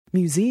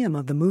Museum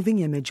of the Moving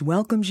Image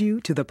welcomes you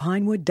to the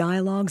Pinewood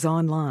Dialogues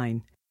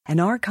Online, an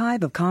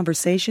archive of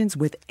conversations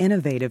with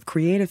innovative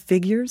creative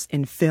figures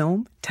in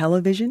film,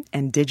 television,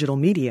 and digital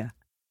media.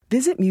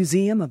 Visit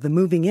Museum of the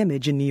Moving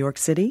Image in New York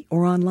City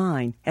or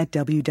online at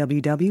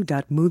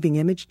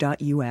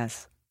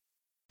www.movingimage.us.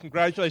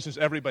 Congratulations,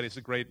 everybody. It's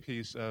a great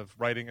piece of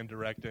writing and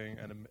directing,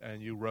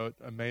 and you wrote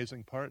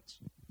amazing parts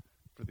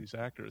for these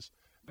actors.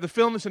 The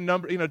film is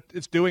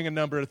it's doing a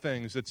number of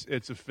things.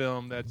 It's a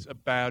film that's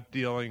about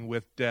dealing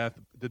with death,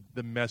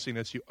 the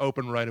messiness. You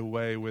open right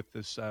away with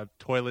this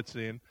toilet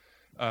scene,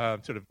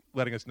 sort of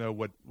letting us know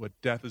what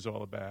death is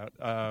all about.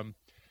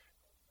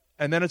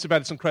 And then it's about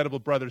this incredible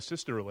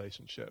brother-sister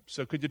relationship.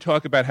 So could you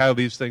talk about how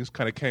these things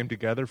kind of came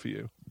together for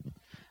you?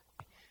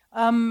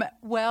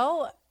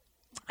 Well,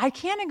 I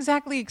can't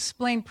exactly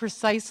explain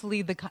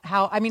precisely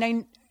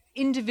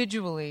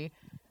individually,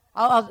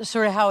 I'll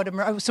sort of how it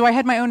emerged. So I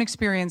had my own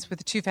experience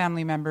with two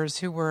family members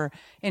who were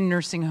in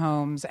nursing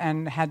homes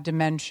and had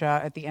dementia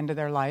at the end of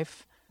their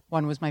life.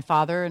 One was my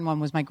father and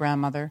one was my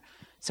grandmother.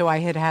 So I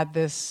had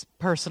this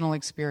personal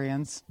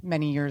experience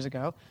many years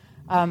ago.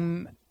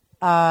 And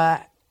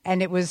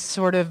it was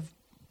sort of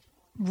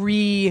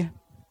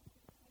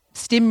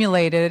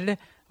re-stimulated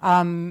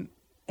in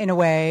a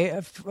way,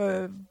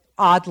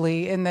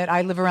 oddly, in that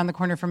I live around the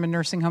corner from a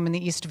nursing home in the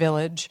East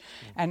Village,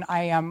 and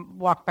I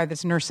walk by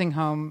this nursing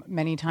home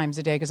many times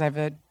a day because I have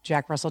a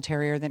Jack Russell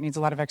Terrier that needs a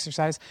lot of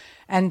exercise.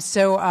 And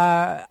so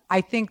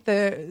I think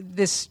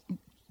this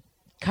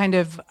kind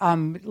of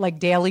like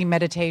daily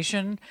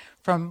meditation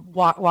from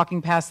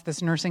walking past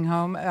this nursing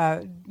home,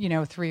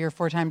 3 or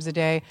 4 times a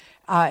day,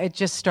 it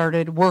just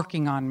started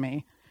working on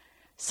me.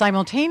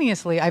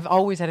 Simultaneously, I've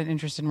always had an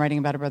interest in writing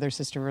about a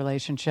brother-sister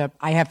relationship.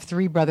 I have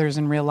 3 brothers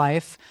in real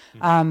life,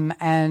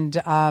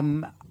 and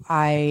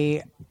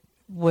I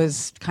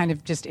was kind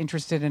of just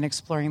interested in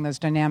exploring those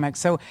dynamics.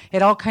 So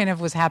it all kind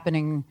of was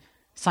happening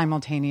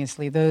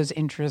simultaneously, those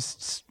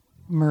interests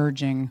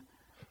merging.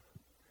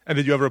 And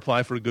did you ever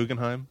apply for a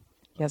Guggenheim?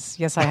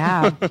 Yes, I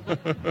have.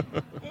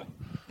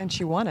 And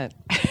she won it.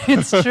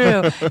 It's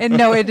true.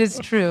 No, it is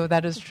true.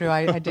 That is true.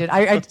 I did.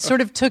 I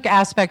sort of took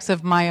aspects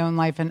of my own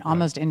life and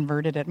almost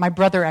inverted it. My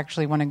brother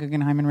actually won a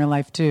Guggenheim in real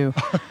life too.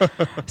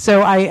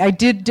 So I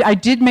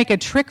did make a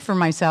trick for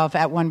myself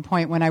at one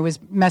point when I was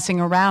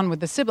messing around with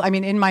the sibling. I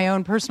mean, in my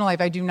own personal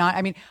life, I do not.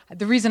 I mean,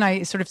 the reason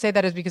I sort of say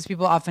that is because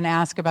people often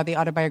ask about the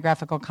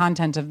autobiographical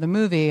content of the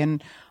movie,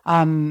 and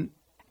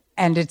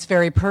it's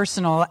very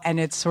personal, and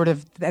it's sort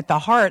of at the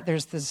heart.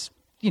 There's this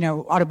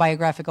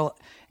autobiographical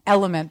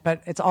element,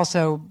 but it's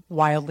also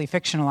wildly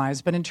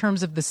fictionalized. But in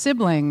terms of the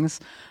siblings,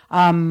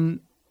 I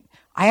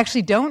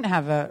actually don't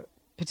have a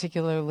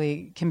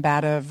particularly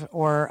combative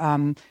or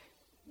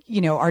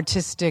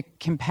artistically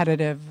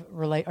competitive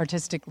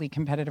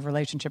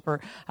relationship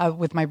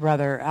with my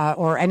brother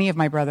or any of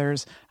my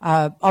brothers,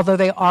 although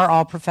they are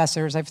all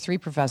professors. I have 3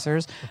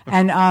 professors,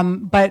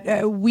 and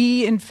but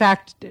we in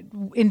fact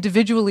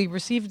individually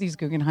received these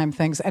Guggenheim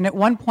things. And at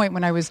one point,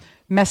 when I was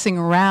messing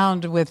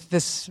around with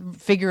this,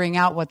 figuring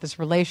out what this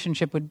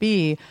relationship would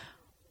be,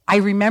 I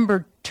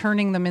remember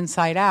turning them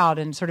inside out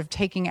and sort of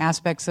taking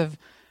aspects of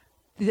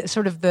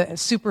sort of the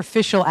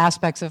superficial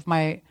aspects of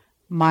my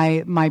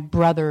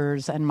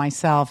brothers and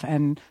myself,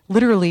 and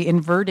literally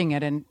inverting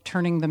it and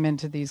turning them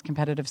into these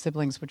competitive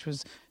siblings, which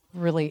was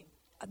really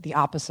the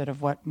opposite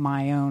of what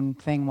my own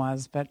thing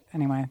was. But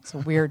anyway, it's a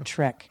weird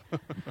trick.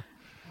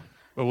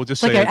 Well, we'll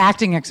just it's say like an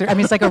acting exercise. I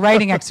mean, it's like a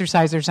writing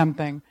exercise or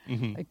something.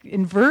 Mm-hmm. Like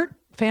invert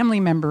family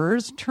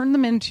members, turn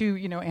them into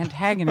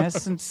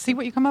antagonists, and see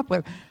what you come up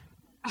with.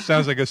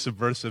 Sounds like a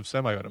subversive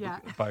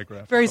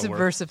semi-autobiographical. Very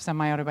subversive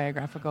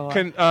semi-autobiographical.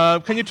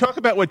 Can you talk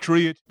about what drew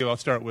you to? I'll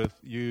start with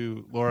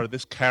you, Laura.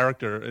 This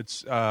character.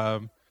 It's.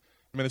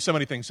 There's so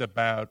many things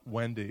about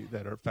Wendy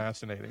that are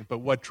fascinating. But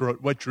what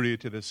drew you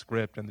to this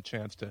script and the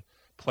chance to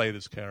play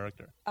this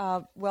character?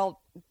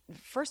 Well,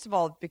 first of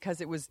all,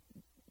 because it was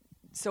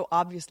so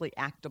obviously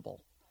actable.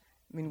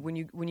 I mean,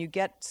 when you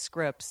get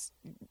scripts,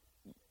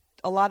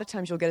 a lot of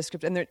times you'll get a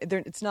script and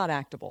it's not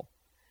actable.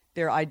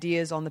 There are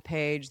ideas on the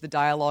page, the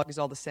dialogue is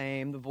all the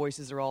same, the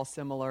voices are all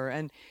similar,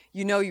 and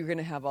you're going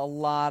to have you're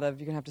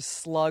going to have to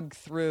slug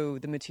through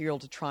the material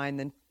to try and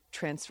then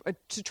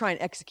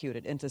execute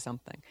it into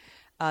something.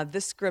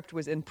 This script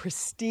was in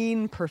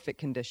pristine, perfect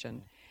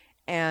condition,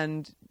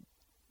 and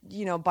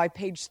by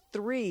page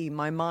 3,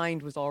 my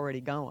mind was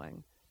already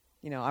going.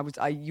 You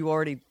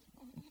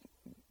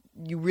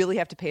really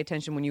have to pay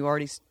attention when you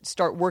already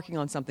start working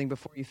on something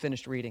before you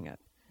finish reading it.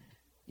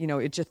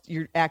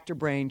 Your actor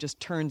brain just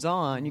turns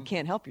on. You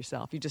can't help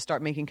yourself. You just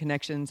start making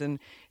connections and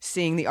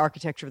seeing the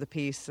architecture of the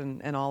piece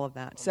and all of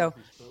that. So,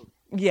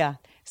 yeah.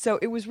 So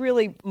it was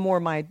really more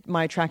my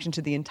attraction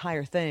to the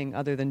entire thing,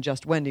 other than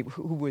just Wendy,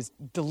 who was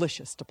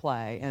delicious to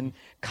play and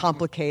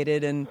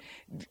complicated and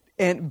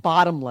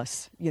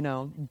bottomless,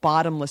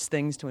 bottomless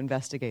things to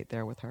investigate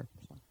there with her.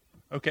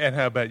 Okay, and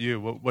how about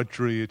you? What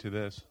drew you to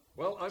this?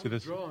 Well, I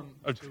was drawn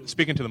to...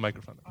 Speaking to the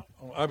microphone.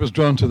 I was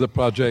drawn to the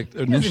project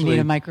initially... He doesn't need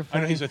a microphone.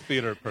 I know he's a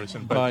theater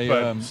person,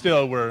 but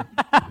still we're...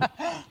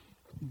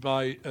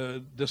 by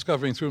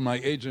discovering through my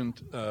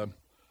agent.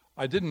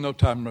 I didn't know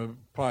Tamara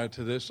prior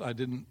to this. I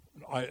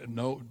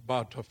know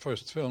about her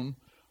first film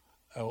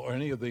or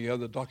any of the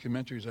other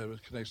documentaries I was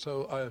connected.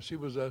 So she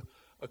was a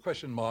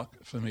question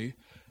mark for me.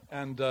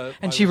 And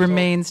she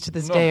remains to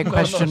this day a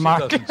question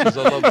mark. She's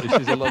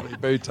a lovely,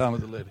 very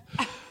talented lady.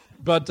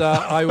 But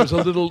I was a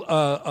little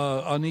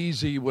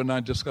uneasy when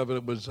I discovered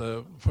it was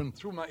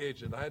through my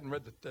agent. I hadn't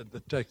read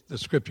the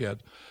script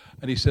yet,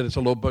 and he said it's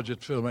a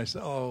low-budget film. I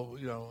said,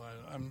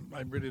 I'm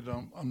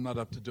not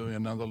up to doing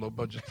another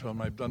low-budget film.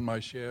 I've done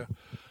my share.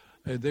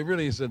 They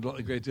really spend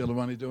a great deal of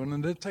money doing,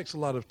 and it takes a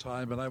lot of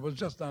time. And I was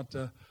just not.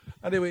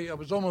 Anyway, I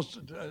was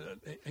almost.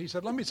 He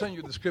said, "Let me send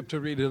you the script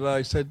to read it."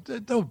 I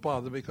said, "Don't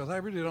bother, because I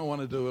really don't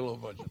want to do a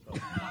low-budget film."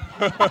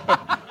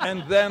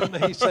 And then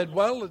he said,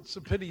 "Well, it's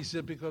a pity," he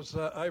said, "because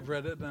I've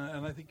read it,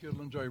 and I think you'll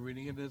enjoy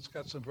reading it. It's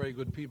got some very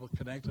good people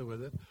connected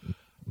with it."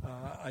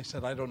 I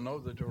said, "I don't know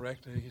the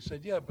director." He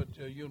said, "Yeah, but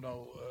you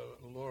know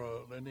Laura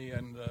Linney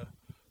and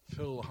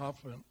Phil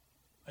Hoffman."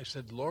 I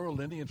said, "Laura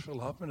Linney and Phil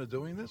Hoffman are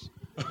doing this?"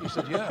 He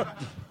said, "Yeah."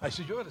 I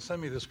said, "You ought to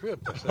send me the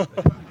script." I said,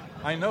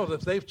 "I know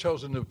that they've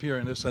chosen to appear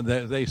in this, and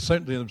they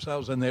certainly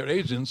themselves and their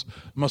agents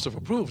must have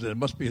approved it. It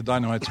must be a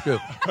dynamite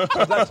script."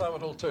 So that's how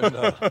it all turned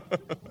out.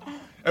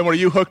 And were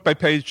you hooked by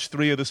page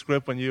 3 of the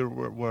script when you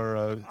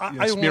were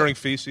smearing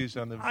feces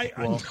on the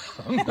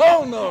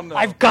wall? No.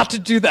 I've got to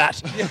do that.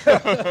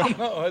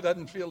 No, I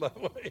didn't feel that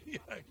way,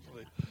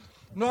 actually.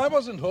 No, I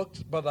wasn't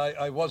hooked, but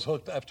I was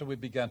hooked after we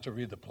began to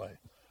read the play.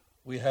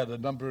 We had a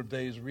number of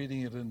days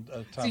reading it in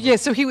time.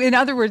 So in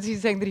other words,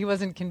 he's saying that he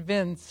wasn't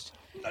convinced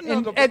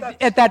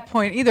at that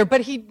point either.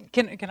 But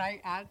can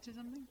I add to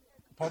something?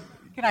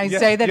 Can I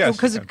say that?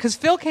 Because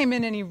Phil came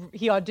in and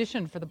he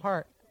auditioned for the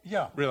part.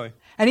 Yeah. Really?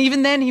 And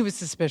even then he was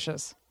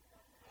suspicious.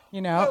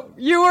 You know? Well,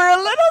 you were a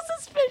little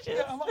suspicious.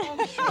 Yeah,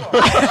 I'm sure.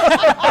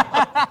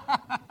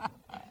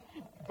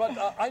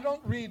 But I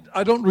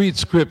don't read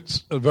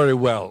scripts very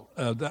well.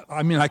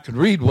 I can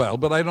read well,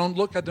 but I don't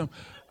look at them.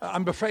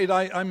 I'm afraid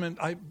I'm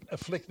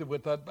afflicted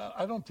with that.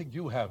 I don't think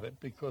you have it,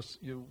 because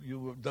you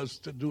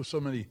do so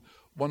many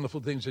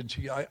wonderful things. And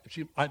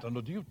I don't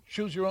know. Do you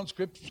choose your own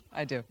scripts?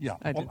 I do. Yeah,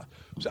 I do.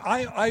 So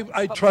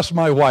I trust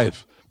my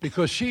wife,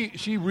 because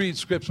she reads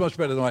scripts much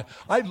better than I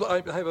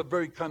have a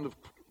very kind of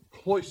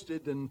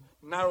cloistered and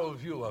narrow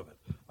view of it.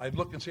 I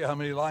look and see how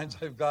many lines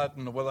I've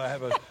gotten, or whether I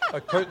have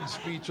a curtain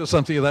speech or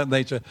something of that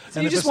nature.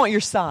 So and you just want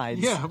your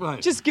sides. Yeah,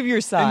 right. Just give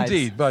your sides.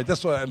 Indeed, right.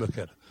 That's why I look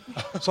at it.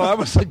 So I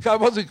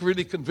wasn't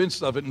really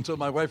convinced of it until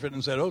my wife read it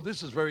and said, "Oh,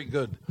 this is very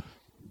good."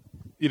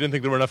 You didn't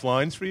think there were enough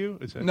lines for you?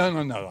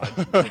 No.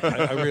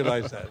 I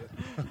realized that.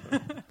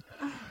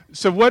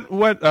 So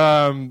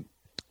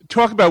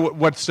talk about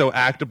what's so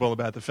actable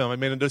about the film. I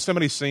mean, there's so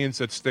many scenes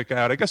that stick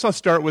out. I guess I'll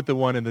start with the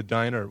one in the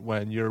diner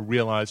when you're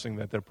realizing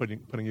that they're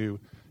putting you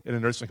in a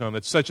nursing home.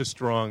 It's such a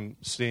strong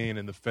scene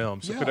in the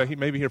film. So could I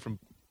maybe hear from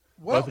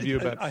both of you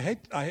about... I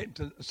hate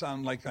to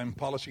sound like I'm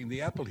polishing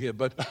the apple here,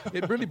 but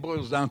it really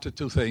boils down to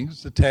two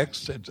things. The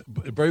text, it's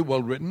very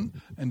well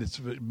written, and it's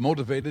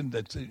motivated.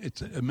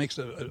 It makes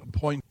a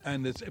point,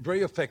 and it's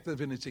very effective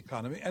in its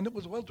economy, and it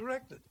was well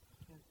directed.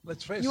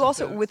 Let's face it. You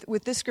also,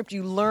 with this script,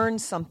 you learn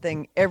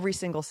something every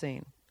single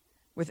scene.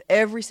 With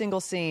every single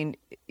scene,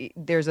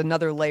 there's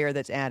another layer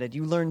that's added.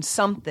 You learn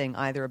something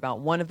either about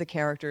one of the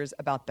characters,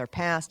 about their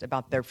past,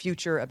 about their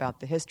future,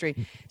 about the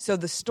history. So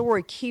the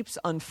story keeps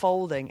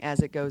unfolding as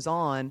it goes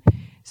on,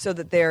 so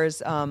that there's,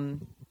 so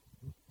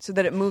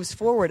that it moves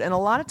forward. And a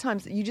lot of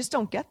times you just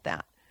don't get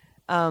that.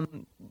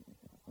 And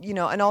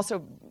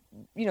also,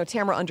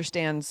 Tamara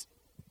understands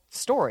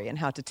story and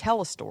how to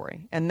tell a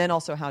story, and then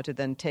also how to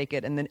then take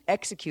it and then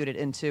execute it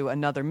into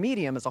another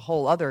medium is a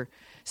whole other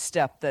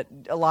step that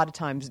a lot of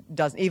times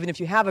doesn't. Even if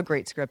you have a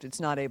great script, it's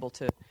not able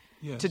to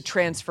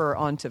transfer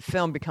onto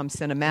film, become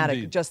cinematic.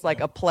 Indeed. Just like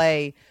a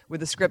play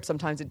with a script,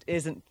 sometimes it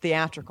isn't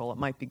theatrical. It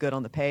might be good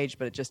on the page,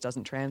 but it just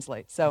doesn't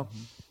translate. So,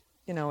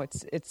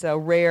 it's a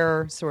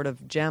rare sort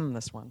of gem,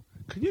 this one.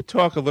 Could you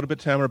talk a little bit,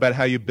 Tamara, about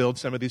how you build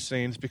some of these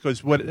scenes?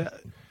 Because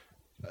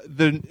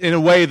in a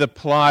way, the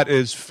plot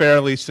is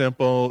fairly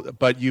simple,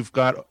 but you've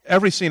got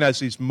every scene has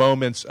these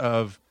moments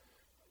of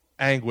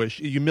anguish,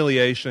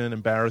 humiliation,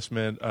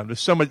 embarrassment. There's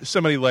so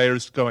many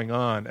layers going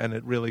on, and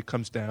it really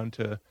comes down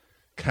to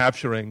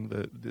capturing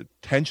the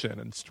tension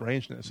and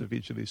strangeness of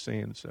each of these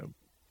scenes. So,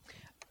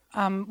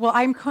 well,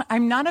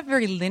 I'm not a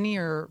very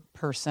linear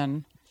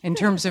person in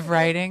terms of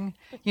writing.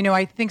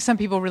 I think some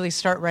people really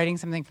start writing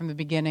something from the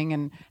beginning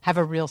and have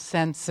a real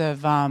sense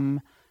of.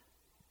 I'm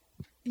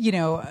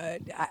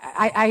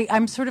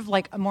sort of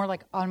like more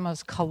like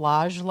almost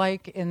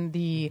collage-like in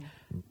the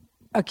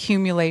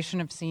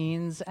accumulation of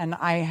scenes, and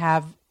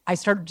I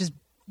started just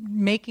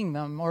making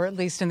them, or at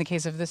least in the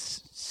case of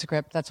this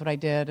script, that's what I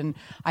did. And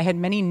I had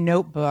many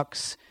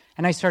notebooks,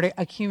 and I started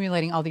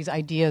accumulating all these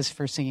ideas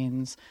for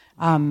scenes.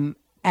 And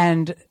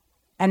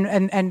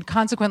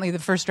consequently, the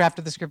first draft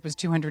of the script was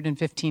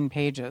 215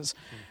 pages.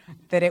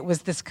 That it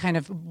was this kind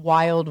of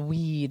wild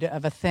weed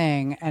of a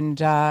thing, and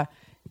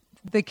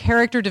the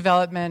character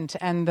development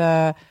and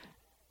the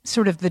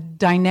sort of the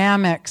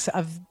dynamics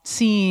of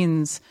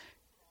scenes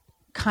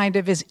kind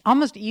of is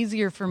almost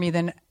easier for me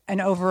than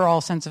an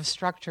overall sense of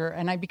structure.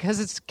 And because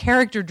it's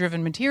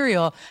character-driven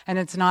material and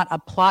it's not a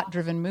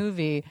plot-driven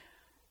movie,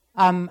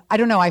 I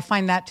don't know, I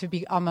find that to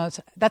be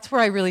that's where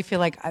I really feel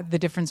like the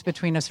difference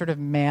between a sort of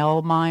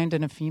male mind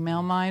and a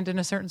female mind in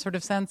a certain sort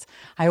of sense.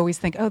 I always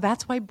think, oh,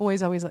 that's why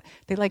boys always,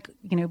 they like,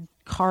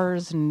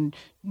 cars and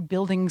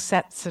building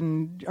sets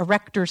and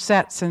erector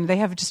sets, and they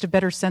have just a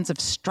better sense of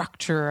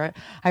structure.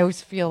 I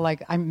always feel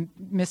like I'm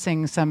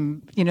missing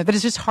some, that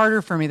it's just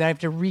harder for me, that I have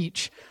to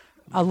reach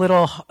a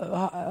little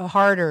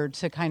harder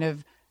to kind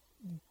of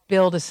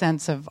build a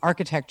sense of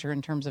architecture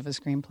in terms of a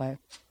screenplay.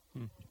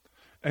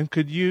 And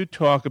could you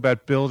talk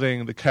about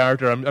building the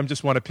character? I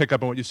just want to pick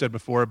up on what you said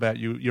before about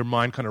your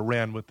mind kind of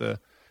ran with the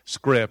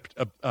script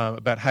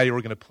about how you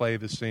were going to play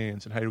the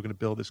scenes and how you were going to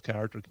build this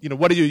character.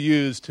 What do you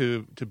use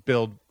to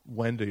build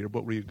Wendy, or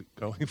what were you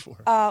going for?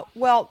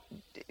 Well,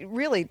 it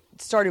really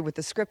started with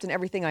the script, and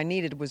everything I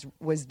needed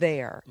was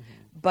there.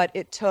 Mm-hmm. But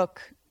it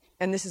took,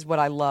 and this is what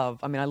I love.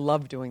 I mean, I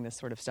love doing this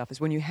sort of stuff,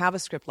 is when you have a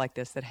script like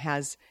this that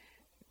has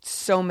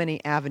so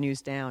many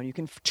avenues down, you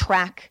can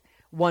track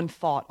one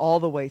thought all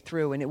the way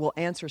through, and it will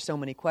answer so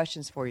many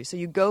questions for you. So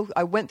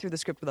I went through the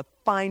script with a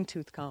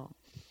fine-tooth comb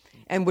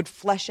and would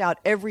flesh out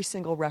every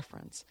single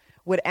reference,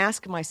 would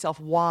ask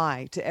myself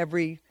why to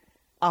every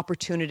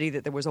opportunity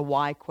that there was a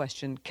why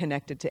question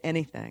connected to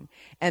anything,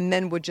 and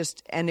then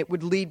it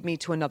would lead me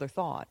to another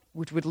thought,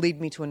 which would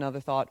lead me to another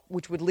thought,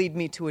 which would lead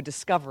me to a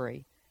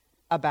discovery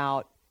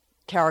about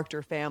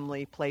character,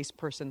 family, place,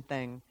 person,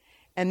 thing.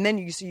 And then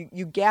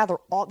you gather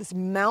all this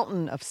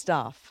mountain of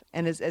stuff,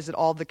 and as it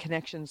all the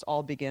connections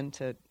all begin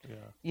to,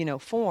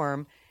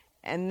 form,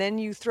 and then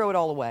you throw it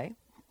all away,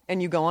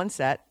 and you go on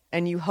set,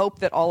 and you hope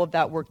that all of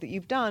that work that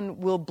you've done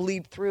will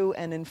bleed through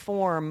and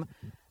inform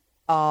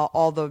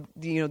all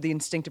the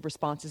instinctive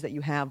responses that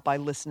you have by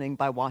listening,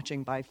 by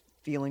watching, by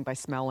feeling, by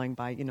smelling,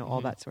 by all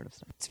that sort of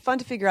stuff. It's fun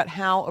to figure out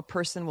how a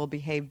person will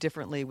behave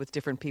differently with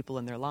different people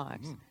in their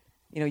lives.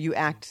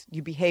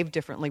 You behave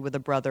differently with a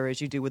brother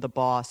as you do with a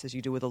boss, as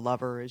you do with a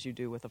lover, as you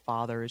do with a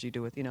father, as you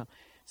do with,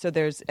 So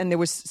there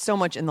was so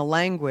much in the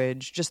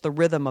language, just the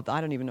rhythm of,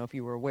 I don't even know if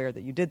you were aware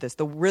that you did this,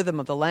 the rhythm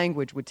of the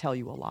language would tell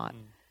you a lot.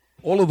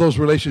 All of those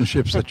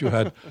relationships that you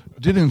had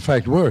did in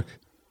fact work.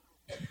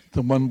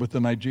 The one with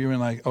the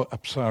Nigerian, I'm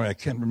sorry, I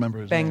can't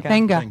remember his name.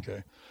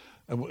 Benga.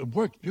 It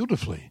worked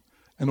beautifully.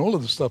 And all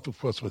of the stuff, of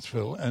course, with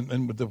Phil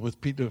and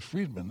with Peter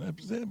Friedman,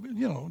 they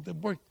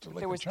worked like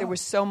a charm. There was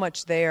so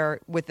much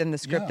there within the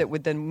script that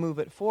would then move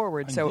it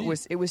forward. Indeed. So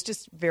it was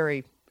just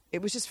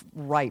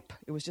ripe.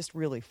 It was just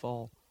really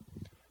full.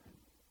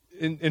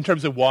 In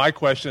terms of why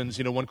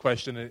questions, one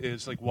question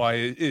is like, why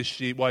is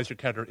your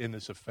character in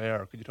this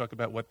affair? Could you talk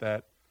about what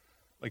that,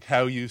 like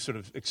how you sort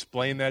of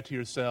explain that to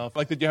yourself?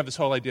 Like, did you have this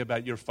whole idea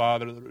about your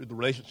father, the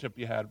relationship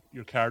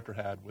your character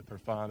had with her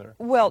father?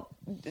 Well,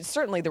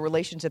 certainly the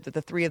relationship that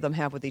the three of them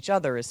have with each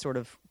other is sort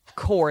of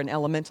core and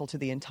elemental to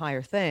the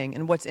entire thing.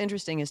 And what's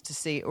interesting is to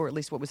see, or at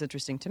least what was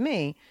interesting to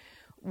me,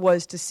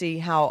 was to see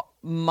how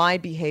my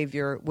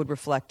behavior would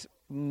reflect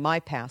my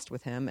past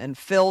with him, and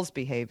Phil's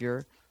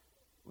behavior.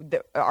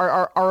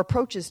 Our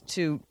approaches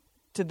to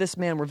this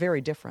man were very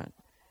different.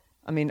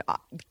 I mean,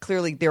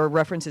 clearly there are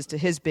references to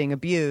his being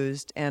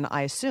abused, and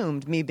I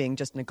assumed me being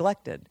just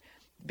neglected,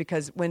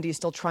 because Wendy is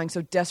still trying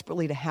so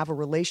desperately to have a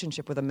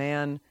relationship with a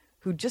man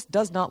who just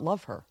does not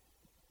love her.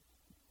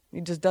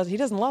 He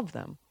doesn't love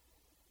them.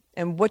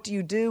 And what do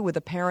you do with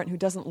a parent who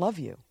doesn't love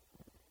you?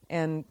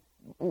 And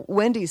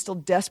Wendy is still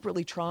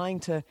desperately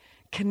trying to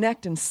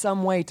connect in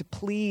some way, to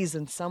please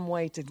in some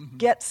way, to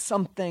get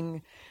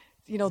something.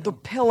 The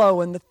pillow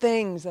and the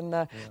things and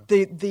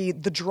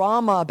the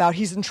drama about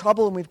he's in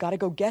trouble and we've got to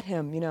go get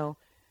him,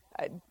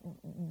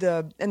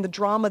 the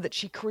drama that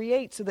she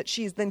creates so that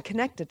she's then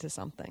connected to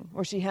something,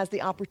 or she has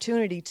the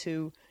opportunity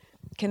to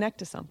connect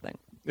to something.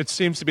 It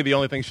seems to be the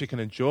only thing she can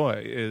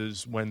enjoy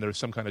is when there's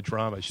some kind of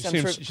drama. She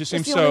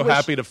seems so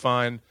happy to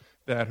find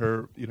that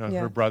her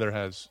brother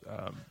has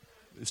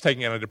is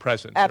taking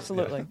antidepressants.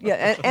 Absolutely,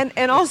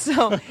 and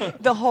also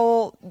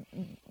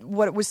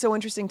what was so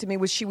interesting to me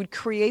was she would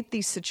create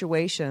these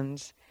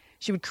situations,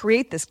 she would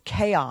create this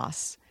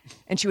chaos,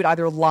 and she would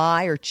either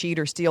lie or cheat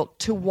or steal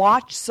to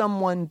watch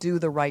someone do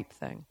the right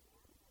thing.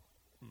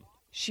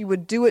 She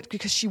would do it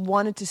because she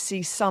wanted to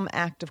see some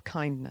act of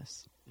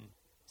kindness.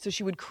 So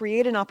she would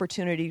create an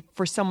opportunity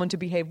for someone to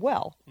behave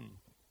well,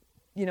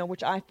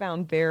 which I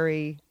found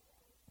very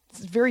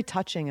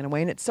touching in a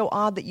way. And it's so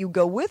odd that you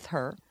go with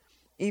her,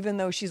 even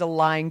though she's a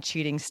lying,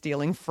 cheating,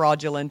 stealing,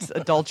 fraudulent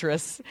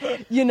adulteress,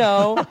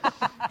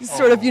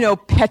 sort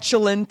of,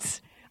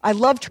 petulant. I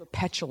loved her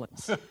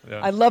petulance. Yeah.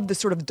 I loved the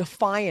sort of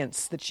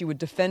defiance that she would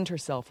defend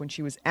herself when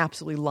she was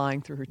absolutely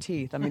lying through her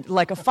teeth. I mean,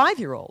 like a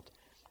 5-year-old,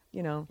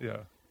 Yeah.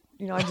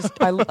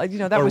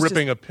 That or was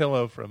ripping just a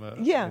pillow from a.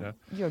 Yeah.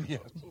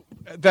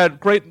 That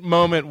great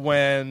moment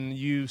when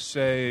you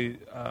say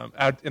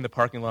out in the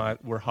parking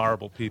lot, we're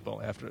horrible people.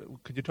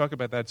 Could you talk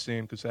about that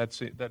scene? Because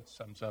that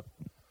sums up.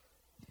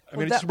 I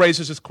mean, it just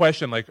raises this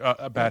question, like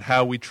about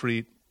how we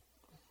treat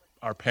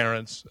our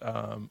parents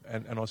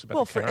and also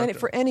about the for character.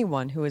 for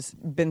anyone who has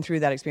been through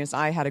that experience.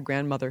 I had a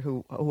grandmother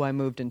who I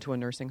moved into a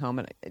nursing home,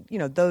 and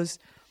those,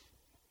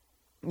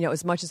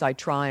 as much as I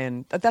try,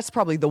 and that's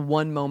probably the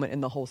one moment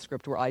in the whole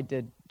script where I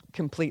did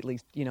completely,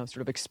 sort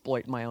of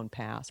exploit my own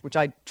past, which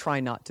I try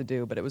not to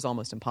do, but it was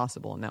almost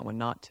impossible in that one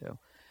not to,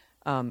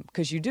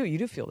 because you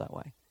do feel that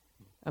way.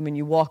 I mean,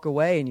 you walk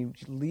away and you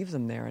leave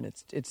them there, and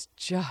it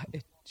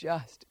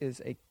just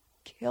is a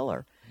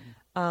killer.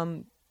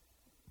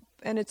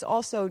 And it's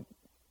also,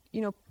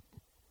 a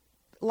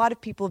lot of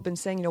people have been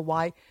saying,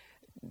 why,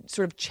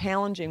 sort of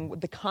challenging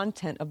the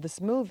content of this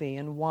movie,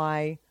 and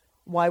why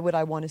would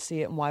I want to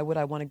see it, and why would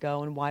I want to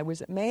go, and why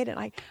was it made?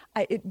 And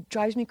it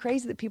drives me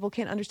crazy that people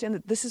can't understand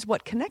that this is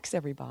what connects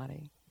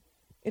everybody.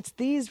 It's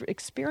these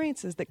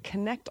experiences that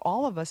connect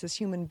all of us as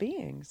human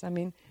beings. I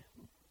mean,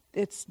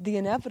 it's the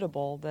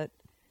inevitable that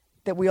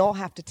we all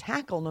have to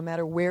tackle, no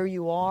matter where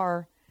you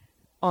are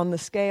on the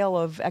scale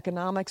of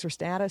economics or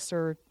status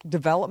or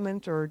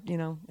development or,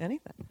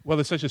 anything. Well,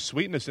 there's such a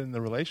sweetness in the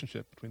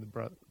relationship between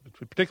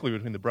particularly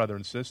between the brother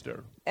and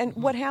sister. And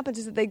what happens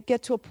is that they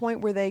get to a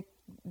point where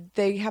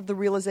they have the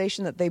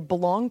realization that they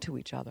belong to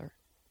each other.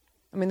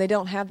 I mean, they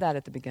don't have that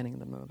at the beginning of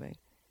the movie.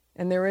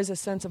 And there is a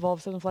sense of all of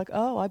a sudden of like,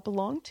 oh, I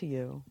belong to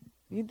you.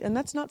 And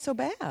that's not so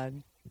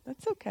bad.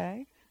 That's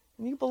okay.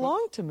 You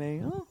belong to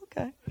me. Oh,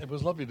 okay. It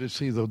was lovely to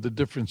see, though, the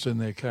difference in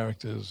their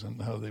characters and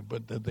how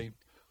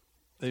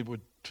they were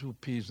two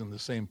peas in the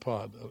same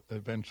pod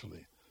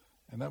eventually,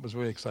 and that was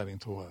very exciting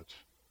to watch.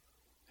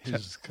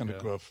 His kind of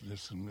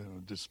gruffness and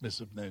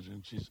dismissiveness,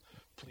 and she's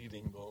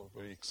pleading, all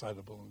very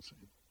excitable, and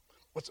saying,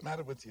 "What's the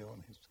matter with you?"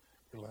 And he's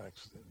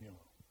relaxed. And,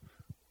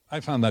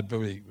 I found that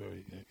very,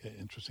 very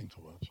interesting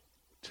to watch.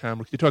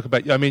 Tamara, can you talk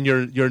about? I mean,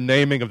 your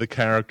naming of the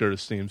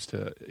characters seems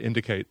to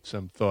indicate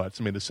some thoughts.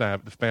 I mean,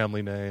 the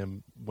family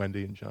name,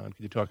 Wendy and John.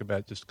 Can you talk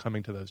about just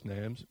coming to those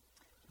names?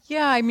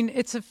 Yeah, I mean,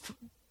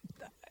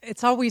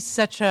 it's always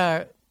such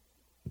a...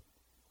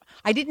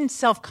 I didn't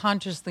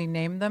self-consciously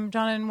name them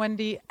John and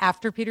Wendy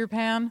after Peter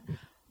Pan,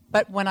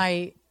 but when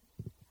I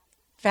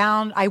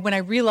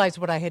realized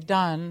what I had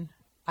done,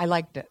 I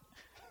liked it.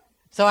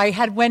 So I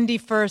had Wendy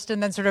first,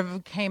 and then sort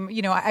of came,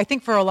 I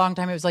think for a long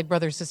time it was like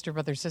brother, sister,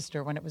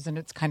 when it was in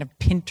its kind of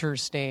Pinter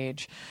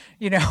stage,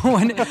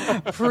 when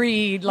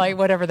like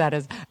whatever that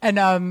is. And,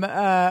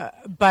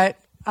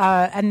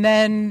 and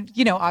then,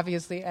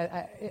 obviously,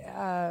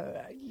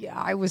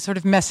 I was sort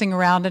of messing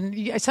around,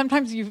 and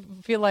sometimes you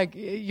feel like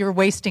you're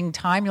wasting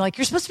time. You're like,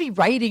 you're supposed to be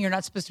writing. You're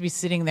not supposed to be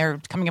sitting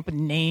there coming up with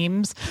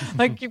names.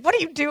 Like, what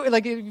do you do?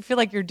 Like, you feel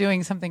like you're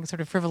doing something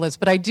sort of frivolous.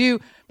 But you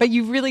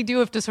really do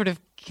have to sort of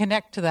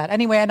connect to that.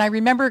 Anyway, and I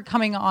remember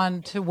coming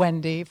on to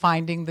Wendy,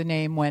 finding the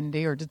name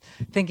Wendy, or just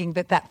thinking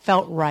that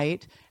felt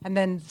right, and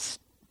then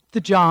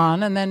the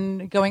John, and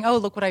then going, oh,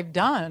 look what I've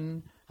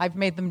done. I've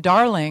made them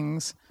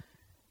darlings.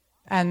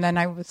 And then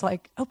I was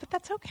like, oh, but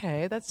that's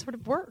okay. That sort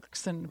of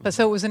works. But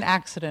so it was an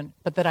accident,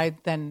 but that I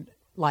then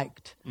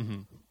liked. Mm-hmm.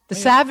 The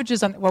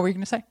Savages, what were you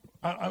going to say?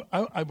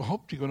 I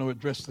hope you're going to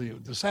address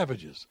the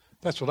Savages.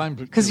 That's what I'm...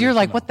 Because you're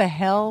like, what the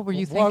hell were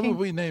you thinking? Why would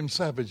we name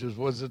Savages?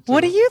 Was it...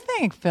 What do you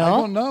think, Phil? I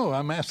don't know.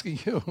 I'm asking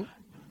you.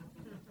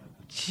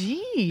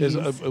 Jeez.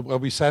 Are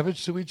we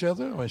savage to each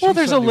other? Well,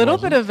 there's a little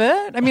bit of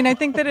it. I mean, I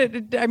think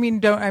that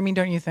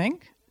don't you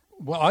think?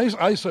 Well,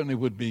 I certainly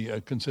would be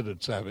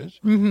considered savage,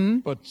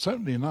 but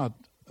certainly not.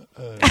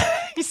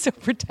 He's so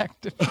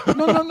protective.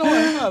 No, I'm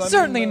not.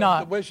 Certainly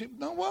not. The way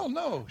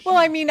no. Well,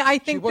 I mean, I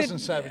think she wasn't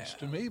savage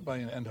to me,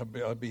 and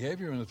her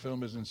behavior in the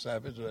film isn't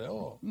savage at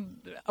all.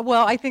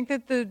 Well, I think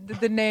that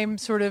the name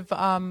sort of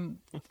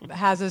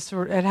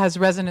has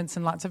resonance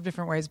in lots of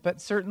different ways, but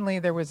certainly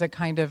there was a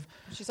kind of...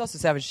 She's also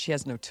savage. She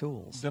has no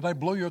tools. Did I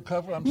blow your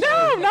cover? I'm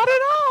sorry. No, not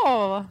at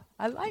all.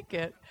 I like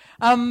it.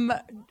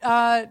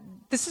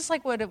 This is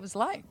like what it was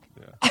like.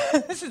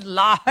 Yeah. This is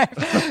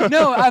live.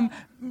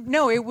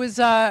 No, it was,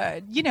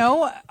 I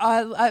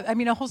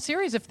mean, a whole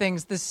series of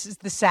things. This is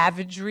the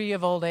savagery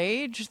of old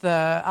age,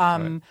 the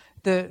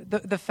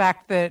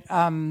fact that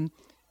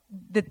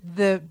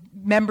the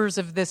members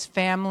of this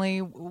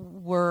family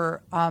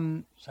were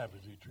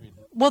savagely treated.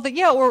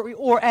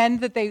 Well,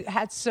 and that they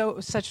had so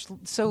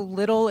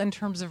little in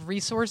terms of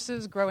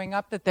resources growing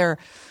up that they're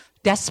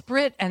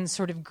desperate and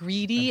sort of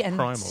greedy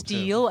and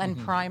steal and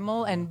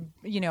primal and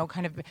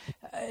kind of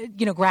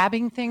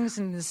grabbing things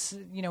in this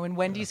in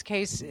Wendy's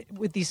case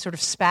with these sort of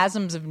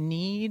spasms of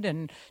need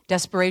and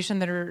desperation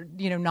that are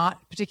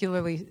not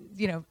particularly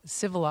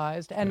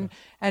civilized and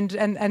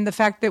the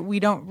fact that we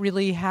don't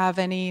really have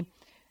any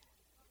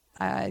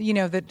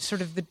that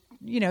sort of the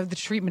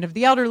treatment of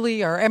the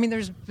elderly, or I mean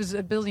there's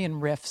a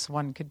billion riffs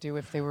one could do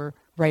if they were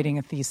writing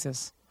a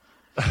thesis.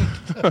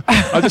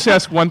 I'll just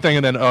ask one thing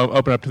and then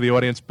open up to the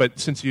audience. But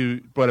since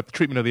you brought up the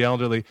treatment of the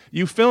elderly,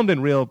 you filmed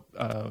in real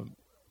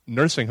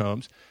nursing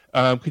homes.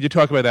 Could you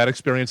talk about that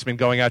experience? I mean,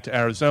 going out to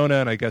Arizona,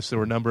 and I guess there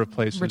were a number of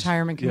places.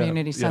 Retirement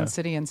community, Sun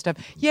City and stuff.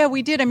 Yeah,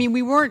 we did. I mean,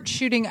 we weren't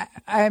shooting.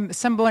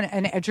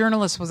 A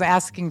journalist was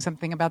asking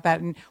something about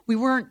that, and we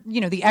weren't,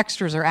 the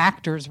extras or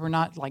actors were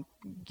not like,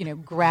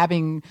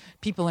 grabbing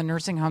people in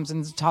nursing homes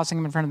and tossing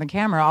them in front of the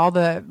camera. All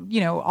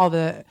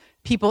the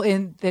people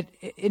that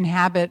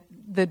inhabit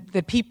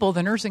the people,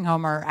 the nursing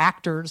home, are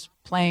actors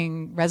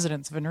playing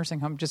residents of a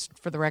nursing home, just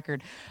for the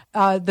record.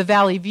 The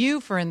Valley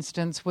View, for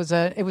instance, was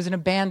an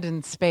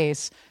abandoned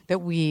space that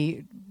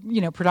we,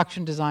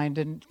 production designed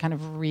and kind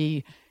of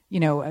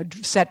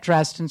set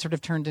dressed and sort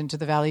of turned into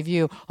the Valley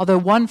View. Although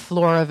one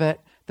floor of it,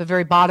 the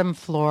very bottom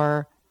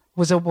floor,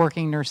 was a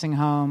working nursing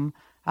home.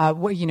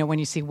 When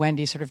you see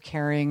Wendy sort of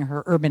carrying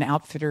her Urban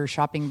Outfitter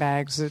shopping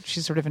bags,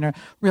 she's sort of in a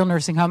real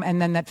nursing home.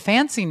 And then that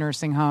fancy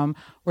nursing home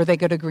where they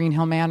go to Green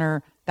Hill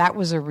Manor, that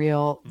was a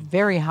real,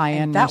 very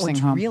high-end nursing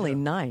home. That was really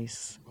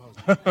nice.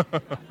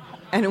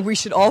 And we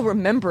should all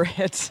remember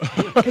it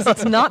because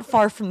it's not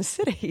far from the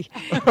city.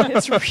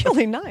 It's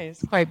really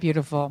nice. Quite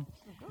beautiful.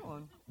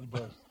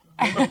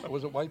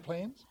 Was it White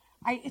Plains?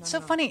 It's so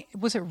funny.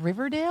 Was it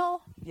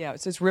Riverdale? Yeah,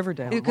 it's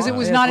Riverdale. Because it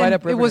was not in,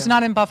 it was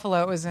not in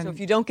Buffalo. It was in. So if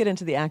you don't get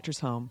into the actor's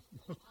home,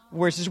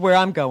 which is where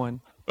I'm going,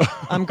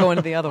 I'm going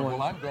to the other one.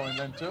 Well, I'm going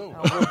then too.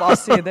 I'll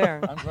see you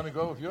there. I'm going to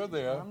go if you're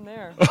there. I'm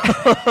there.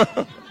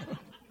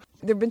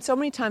 There have been so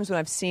many times when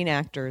I've seen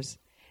actors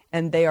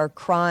and they are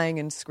crying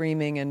and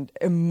screaming and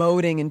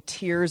emoting and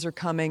tears are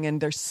coming and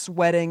they're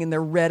sweating and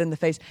they're red in the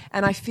face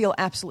and I feel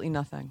absolutely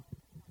nothing.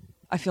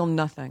 I feel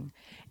nothing.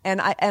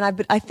 And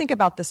I think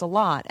about this a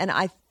lot, and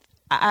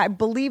I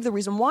believe the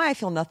reason why I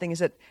feel nothing is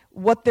that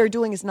what they're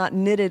doing is not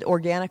knitted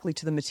organically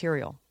to the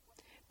material.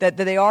 That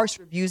they are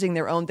sort of using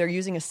they're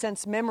using a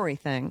sense memory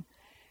thing,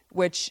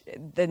 which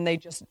then they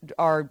just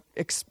are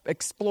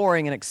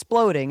exploring and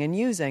exploding and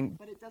using,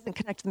 but it doesn't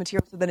connect to the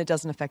material, so then it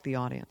doesn't affect the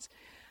audience.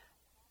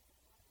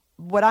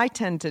 What I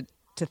tend to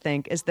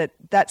think is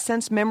that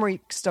sense memory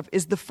stuff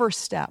is the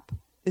first step,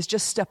 is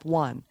just step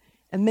one.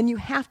 And then you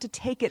have to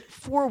take it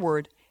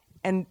forward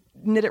and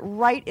knit it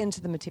right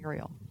into the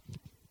material.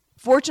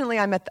 Fortunately,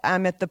 I'm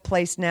at the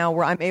place now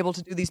where I'm able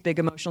to do these big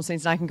emotional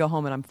scenes, and I can go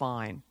home and I'm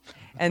fine.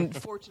 And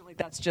fortunately,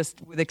 that's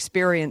just with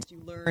experience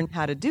you learn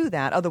how to do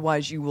that.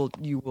 Otherwise, you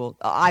will.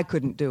 I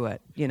couldn't do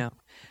it,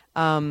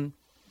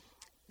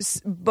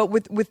 But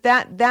with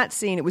that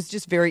scene, it was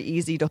just very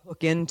easy to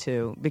hook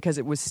into because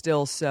it was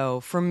still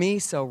so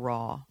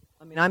raw.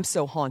 I mean, I'm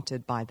so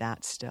haunted by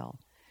that still.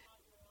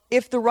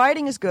 If the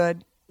writing is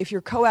good, if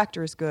your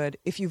co-actor is good,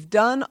 if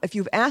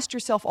you've asked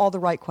yourself all the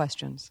right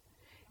questions.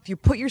 If you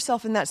put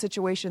yourself in that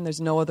situation, there's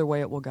no other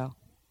way it will go.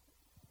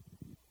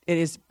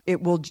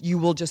 You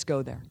will just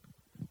go there.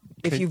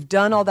 If you've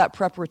done all that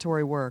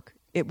preparatory work,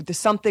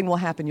 something will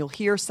happen. You'll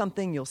hear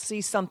something, you'll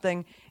see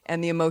something,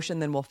 and the emotion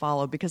then will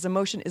follow because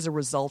emotion is a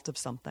result of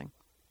something.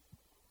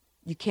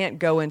 You can't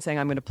go in saying,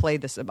 I'm going to play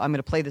this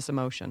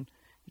emotion.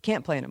 You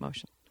can't play an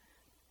emotion.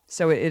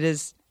 So it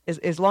is,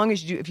 as long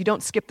as if you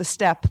don't skip the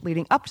step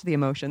leading up to the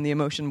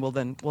emotion will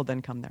then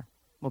come there.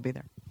 Will be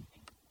there.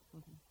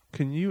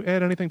 Can you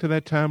add anything to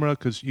that, Tamara?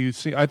 Because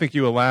I think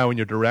you allow in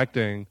your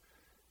directing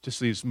just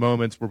these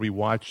moments where we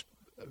watch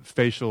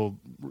facial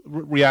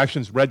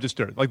reactions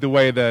register, like the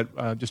way that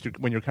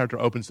when your character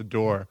opens the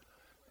door,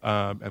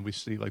 and we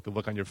see like the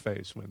look on your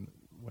face when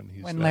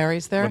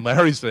Larry's there. When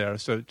Larry's there,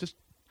 so just.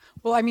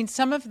 Well, I mean,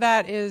 some of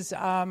that is,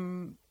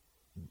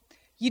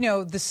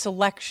 the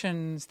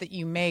selections that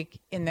you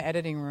make in the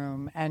editing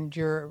room, and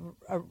it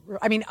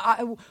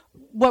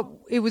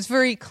was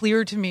very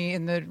clear to me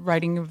in the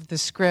writing of the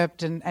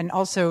script, and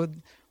also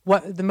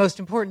what the most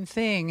important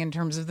thing in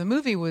terms of the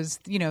movie was,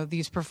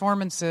 these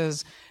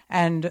performances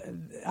and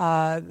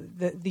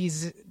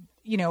these.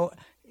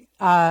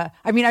 I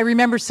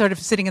remember sort of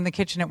sitting in the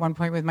kitchen at one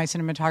point with my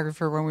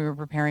cinematographer when we were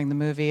preparing the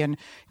movie, and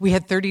we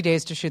had 30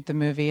 days to shoot the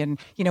movie, and,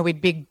 we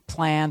had big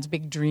plans,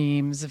 big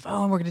dreams of,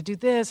 and we're going to do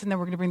this, and then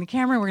we're going to bring the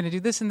camera, and we're going to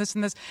do this and this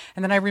and this.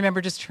 And then I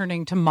remember just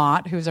turning to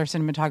Mott, who was our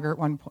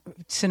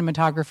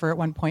cinematographer at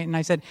one point, and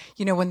I said,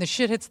 when the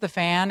shit hits the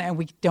fan and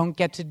we don't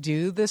get to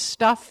do this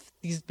stuff,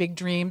 these big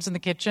dreams in the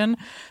kitchen,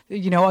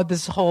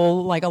 this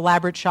whole like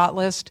elaborate shot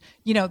list,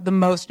 the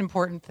most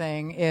important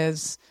thing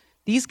is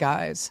these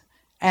guys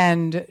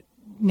and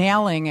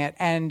nailing it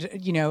and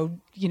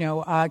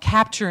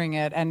capturing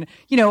it and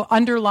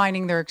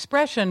underlining their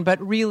expression, but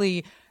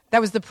really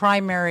that was the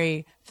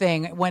primary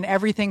thing. When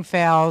everything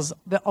fails,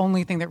 the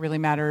only thing that really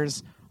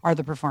matters are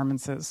the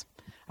performances.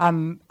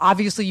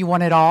 Obviously, you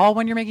want it all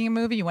when you're making a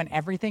movie. You want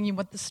everything. You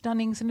want the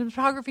stunning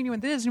cinematography. And you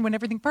want this. And you want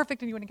everything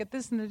perfect. And you want to get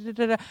this. And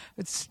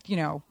it's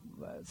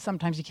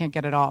sometimes you can't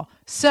get it all.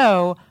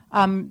 So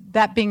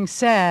that being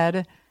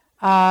said.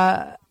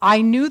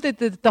 I knew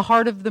that the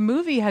heart of the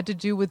movie had to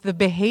do with the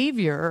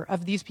behavior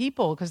of these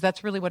people, because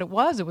that's really what it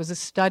was. It was a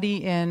study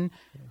in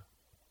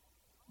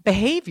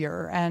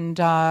behavior and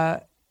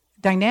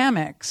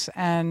dynamics,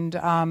 and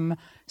on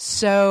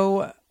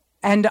top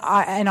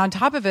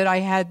of it, I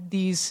had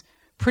these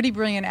pretty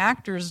brilliant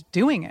actors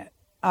doing it.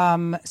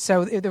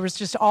 So there was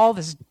just all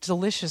this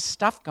delicious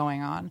stuff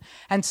going on.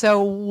 And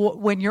so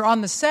when you're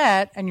on the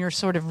set and you're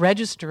sort of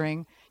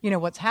registering,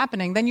 what's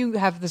happening, then you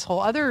have this whole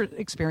other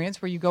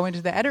experience where you go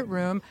into the edit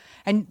room,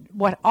 and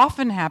what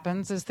often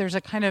happens is there's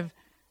a kind of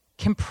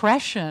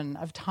compression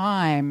of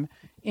time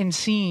in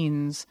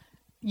scenes,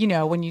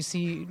 when you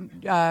see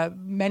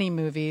many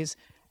movies.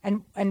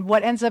 And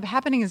what ends up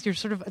happening is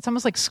it's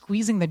almost like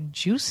squeezing the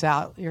juice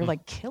out. You're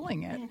like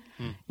killing it,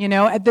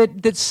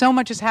 that so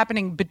much is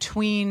happening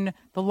between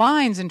the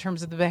lines in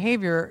terms of the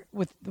behavior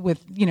with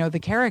the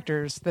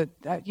characters that,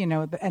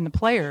 and the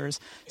players.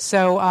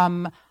 So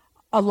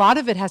a lot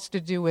of it has to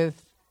do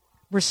with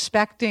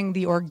respecting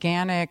the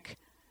organic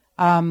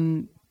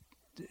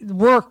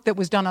work that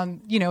was done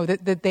on,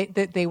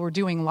 that they were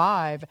doing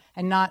live,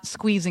 and not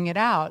squeezing it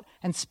out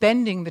and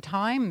spending the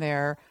time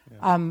there,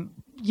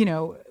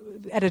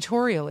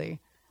 editorially.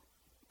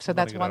 So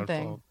that's one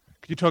thing.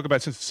 Could you talk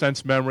about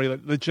sense memory,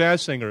 like the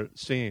jazz singer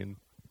scene?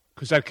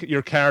 Because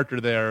your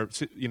character there,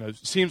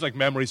 seems like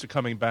memories are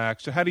coming back.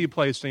 So how do you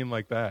play a scene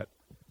like that?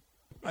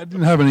 I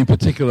didn't have any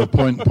particular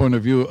point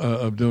of view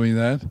of doing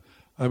that.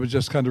 I was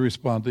just kind of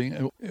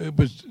responding. It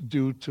was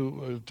due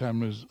to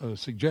Tamara's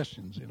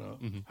suggestions,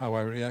 how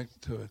I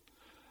reacted to it.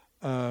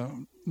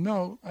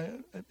 No,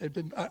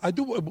 I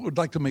would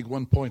like to make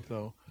one point,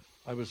 though.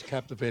 I was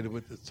captivated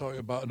with the story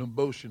about an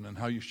emotion and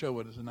how you show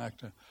it as an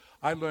actor.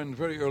 I learned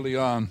very early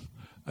on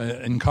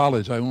in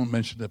college, I won't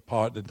mention the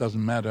part, it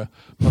doesn't matter,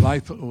 but I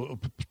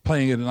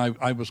playing it, and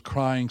I was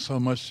crying so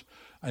much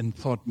and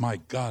thought, my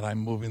God, I'm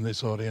moving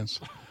this audience.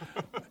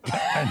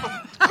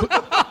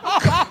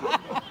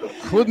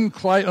 Couldn't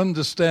quite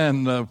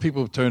understand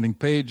people turning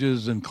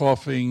pages and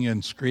coughing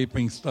and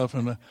scraping stuff.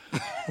 And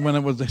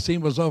when the scene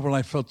was over,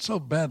 I felt so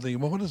badly.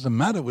 Well, what is the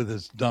matter with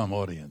this dumb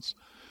audience?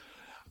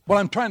 What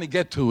I'm trying to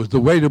get to is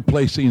the way to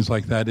play scenes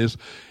like that is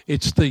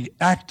it's the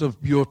act of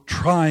you're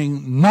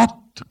trying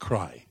not to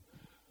cry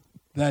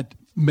that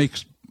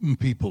makes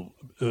people,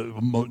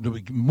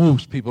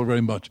 moves people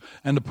very much.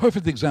 And the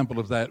perfect example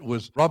of that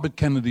was Robert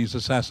Kennedy's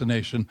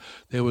assassination.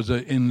 There was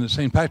in the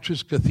St.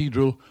 Patrick's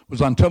Cathedral,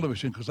 was on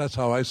television because that's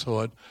how I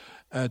saw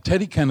it.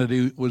 Teddy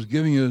Kennedy was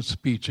giving a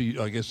speech,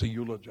 I guess a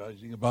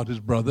eulogizing about his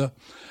brother,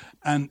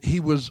 and he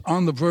was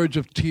on the verge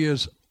of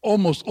tears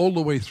almost all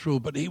the way through,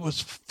 but he was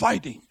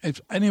fighting.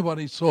 If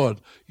anybody saw it,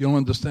 you'll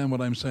understand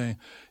what I'm saying.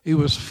 He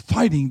was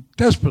fighting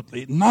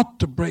desperately not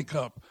to break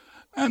up.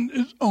 And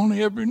it's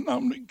only every now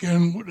and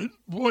again would his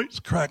voice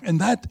crack. And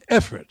that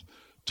effort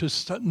to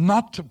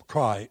not to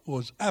cry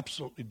was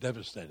absolutely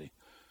devastating.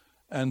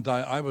 And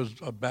I was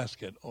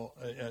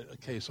a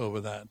case over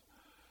that.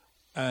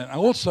 And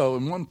also,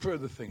 and one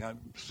further thing,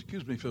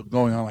 excuse me for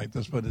going on like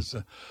this, but it's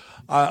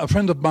a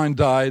friend of mine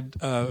died.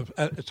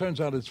 It turns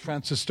out it's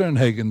Frances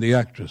Sternhagen, the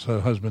actress, her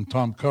husband,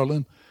 Tom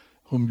Curlin,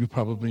 whom you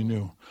probably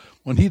knew.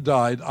 When he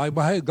died, I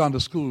had gone to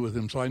school with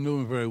him, so I knew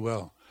him very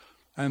well.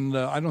 And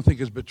I don't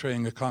think it's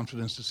betraying a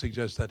confidence to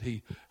suggest that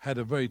he had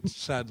a very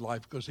sad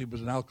life because he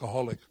was an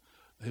alcoholic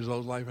his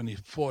whole life, and he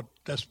fought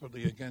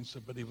desperately against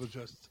it, but he was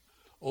just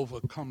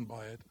overcome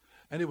by it.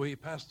 Anyway, he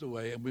passed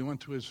away, and we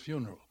went to his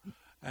funeral.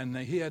 And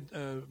he had,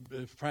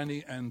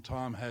 Franny and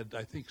Tom had,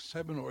 I think,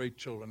 7 or 8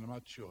 children, I'm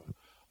not sure,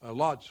 a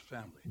large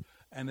family.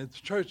 And at the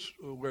church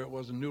where it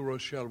was in New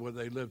Rochelle, where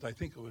they lived, I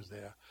think it was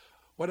there,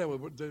 whatever,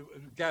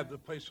 the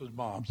place was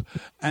Mom's.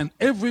 And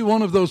every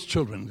one of those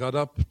children got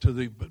up to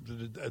the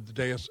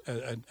dais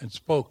and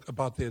spoke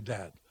about their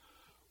dad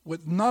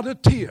with not a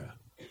tear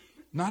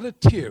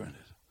in it.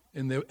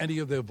 In any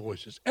of their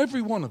voices.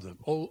 Every one of them,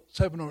 all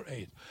 7 or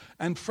 8.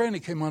 And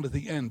Franny came on at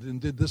the end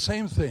and did the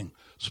same thing,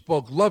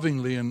 spoke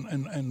lovingly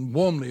and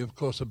warmly, of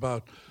course,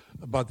 about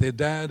their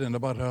dad and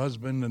about her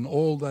husband and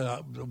all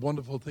the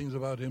wonderful things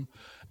about him.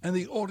 And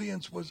the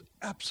audience was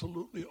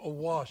absolutely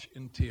awash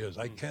in tears.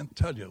 I can't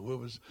tell you. It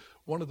was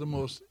one of the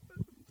most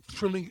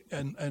thrilling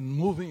and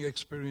moving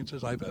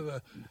experiences I've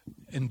ever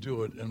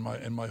endured in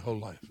my whole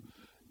life.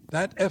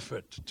 That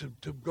effort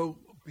to go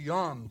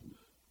beyond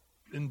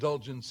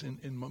indulgence in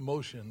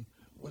emotion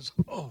was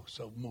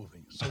so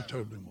moving, so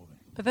terribly moving.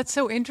 But that's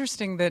so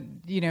interesting that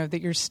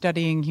that you're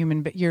studying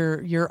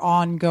your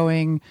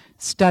ongoing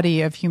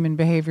study of human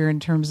behavior in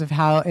terms of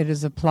how it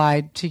is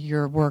applied to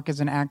your work as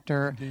an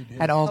actor. Indeed,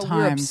 yes. At all times.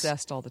 We're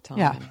obsessed all the time.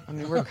 Yeah. I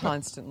mean, we're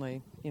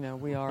constantly,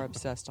 we are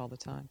obsessed all the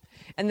time.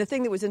 And the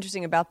thing that was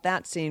interesting about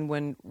that scene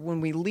when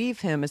we leave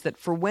him is that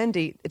for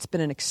Wendy, it's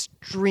been an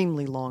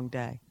extremely long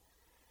day.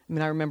 I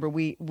mean, I remember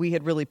we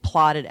had really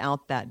plotted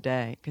out that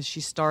day because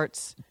she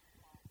starts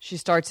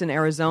in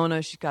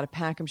Arizona. She's got to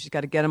pack him. She's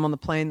got to get him on the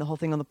plane, the whole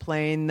thing on the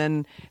plane.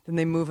 Then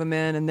they move him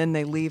in, and then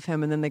they leave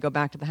him, and then they go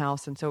back to the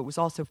house. And so it was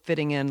also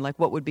fitting in like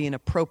what would be an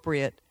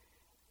appropriate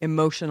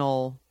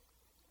emotional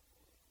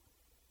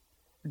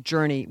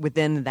journey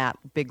within that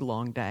big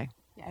long day.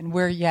 And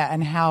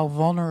and how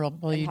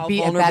vulnerable you'd be.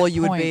 How vulnerable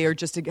you would be, or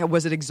just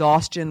was it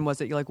exhaustion?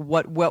 Was it like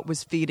what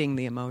was feeding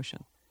the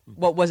emotion?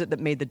 What was it that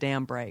made the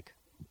dam break?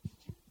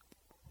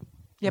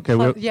 Yeah,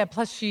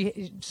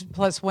 Okay,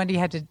 plus Wendy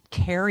had to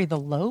carry the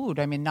load.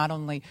 I mean, not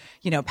only,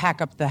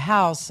 pack up the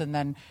house and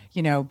then,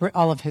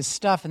 all of his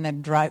stuff and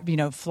then drive,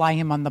 fly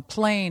him on the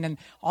plane and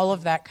all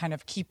of that kind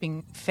of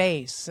keeping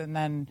face. And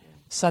then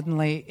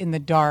suddenly in the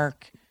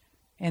dark,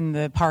 in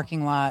the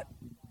parking lot,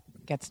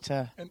 gets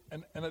to...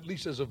 And at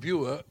least as a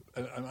viewer,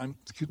 I'm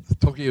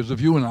talking as a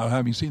viewer now,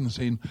 having seen the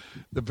scene,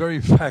 the very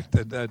fact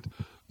that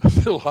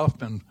Phil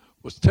Hoffman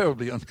was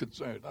terribly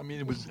unconcerned. I mean,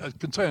 he was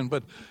concerned,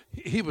 but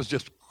he was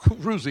just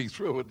cruising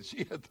through it.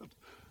 She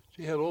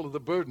had all of the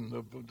burden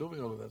of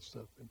doing all of that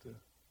stuff.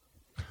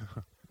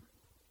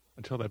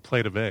 Until that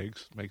plate of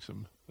eggs makes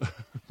him.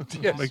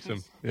 Yes. Makes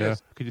him. Yeah.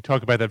 Yes. Could you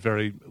talk about that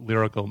very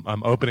lyrical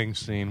opening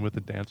scene with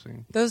the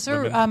dancing? Those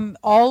are women?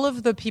 all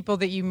of the people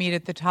that you meet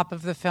at the top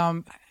of the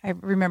film. I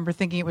remember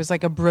thinking it was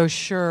like a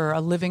brochure,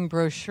 a living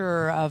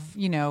brochure of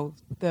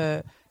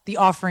the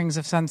offerings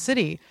of Sun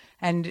City.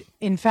 And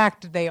in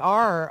fact, they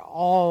are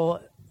all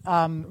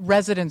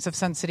residents of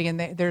Sun City, and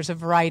there's a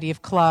variety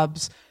of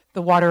clubs,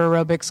 the Water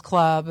Aerobics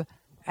Club,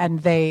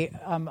 and they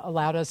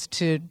allowed us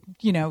to,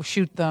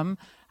 shoot them.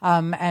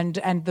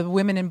 And the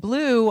women in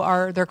blue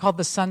they're called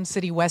the Sun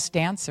City West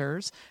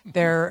Dancers.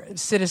 They're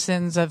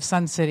citizens of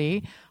Sun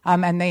City,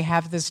 and they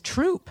have this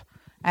troupe,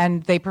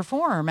 and they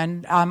perform.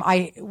 And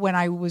when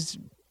I was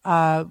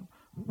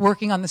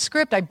working on the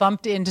script, I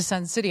bumped into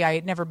Sun City. I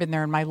had never been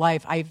there in my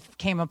life. I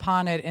came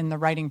upon it in the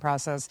writing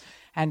process,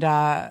 and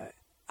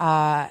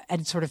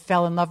sort of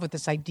fell in love with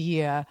this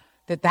idea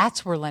that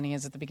that's where Lenny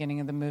is at the beginning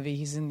of the movie.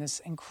 He's in this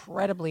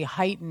incredibly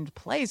heightened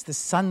place, the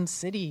Sun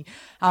City.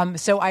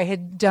 So I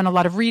had done a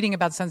lot of reading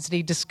about Sun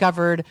City,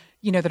 discovered,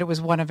 that it was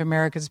one of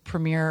America's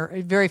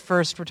very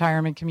first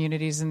retirement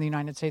communities in the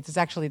United States. It's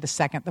actually the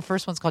second. The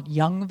first one's called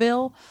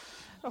Youngville.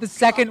 The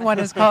second one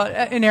is called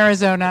in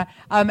Arizona,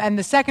 and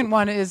the second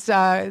one is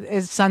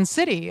Sun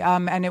City,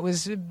 and it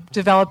was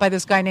developed by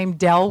this guy named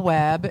Del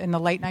Webb in the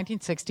late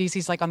 1960s.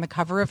 He's like on the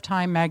cover of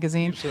Time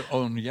magazine. He used to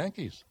own the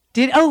Yankees.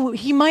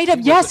 He might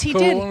have? Yes, he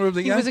did. Co-owner of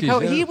the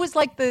Yankees, He was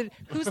like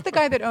who's the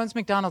guy that owns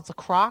McDonald's? The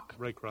Kroc?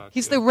 Ray Kroc.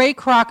 He's the Ray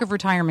Kroc of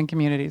retirement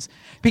communities.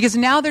 Because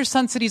now there's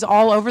Sun Cities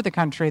all over the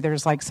country.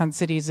 There's like Sun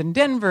Cities in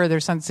Denver.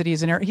 There's Sun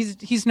Cities in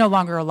he's no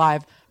longer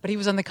alive, but he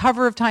was on the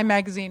cover of Time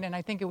magazine, and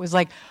I think it was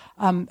like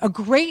a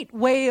great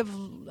way of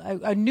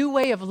a new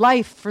way of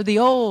life for the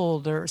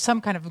old, or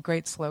some kind of a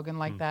great slogan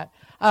like that.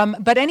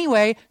 But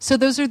anyway, so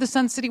those are the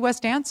Sun City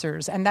West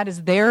Dancers, and that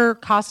is their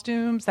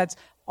costumes. That's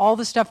all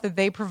the stuff that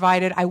they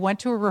provided. I went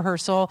to a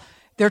rehearsal.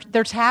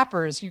 They're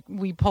tappers.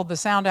 We pulled the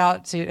sound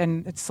out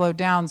and it slowed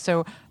down.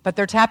 But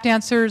they're tap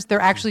dancers.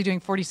 They're actually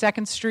doing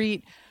 42nd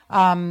Street.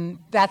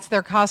 That's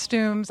their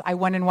costumes. I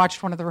went and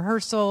watched one of the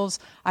rehearsals.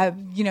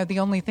 The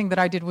only thing that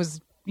I did was,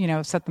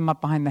 set them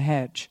up behind the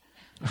hedge.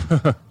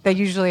 They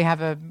usually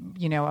have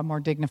a more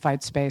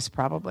dignified space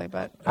probably,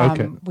 but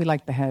Okay. we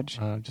like the hedge.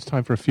 Just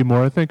time for a few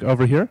more, I think.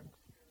 Over here.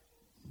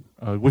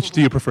 Which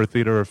do you prefer,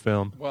 theater or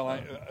film? Well,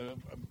 I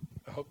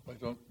hope I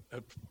don't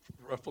have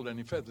ruffled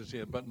any feathers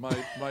here, but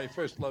my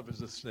first love is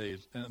the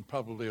stage, and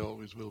probably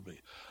always will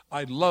be.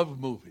 I love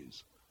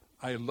movies.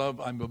 I'm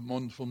a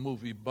wonderful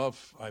movie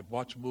buff. I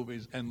watch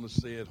movies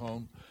endlessly at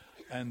home,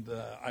 and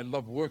I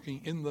love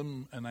working in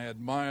them, and I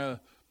admire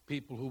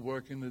people who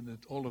work in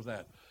it, all of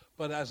that.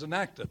 But as an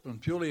actor, from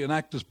purely an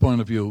actor's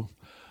point of view,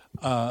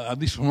 at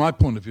least from my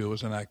point of view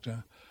as an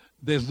actor,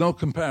 there's no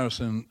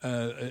comparison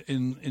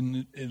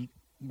in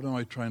what am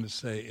I trying to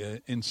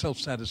say, in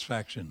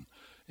self-satisfaction,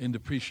 in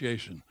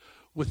appreciation.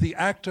 With the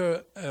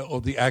actor,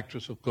 or the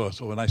actress, of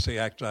course, or when I say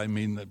actor, I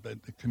mean the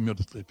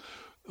cumulative.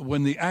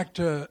 When the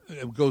actor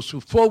goes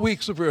through 4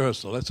 weeks of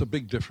rehearsal, that's a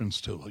big difference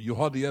too. You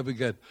hardly ever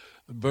get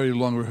a very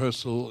long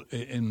rehearsal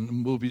in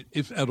movies,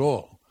 if at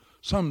all.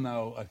 Some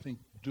now, I think,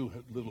 do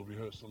have little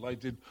rehearsal. I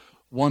did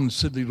one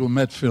Sidney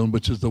Lumet film,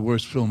 which is the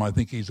worst film I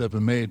think he's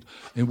ever made,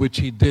 in which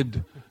he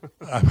did,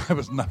 I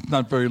was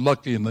not very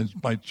lucky in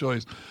my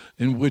choice,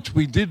 in which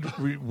we did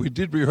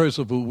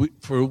rehearsal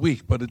for a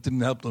week, but it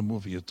didn't help the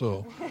movie at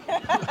all.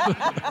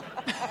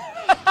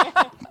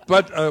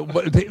 But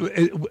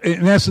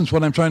in essence,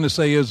 what I'm trying to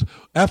say is,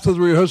 after the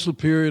rehearsal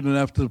period and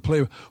after the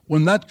play,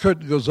 when that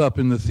curtain goes up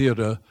in the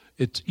theater,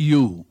 it's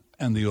you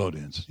and the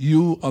audience.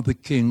 You are the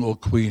king or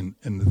queen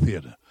in the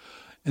theater.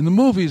 In the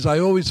movies, I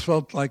always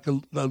felt like a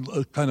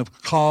kind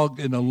of cog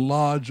in a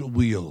large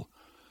wheel.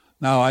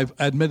 Now, I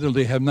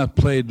admittedly have not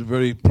played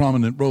very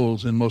prominent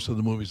roles in most of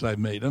the movies I've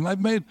made, and I've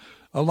made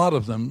a lot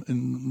of them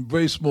in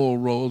very small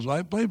roles.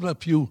 I played a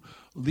few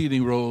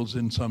leading roles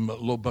in some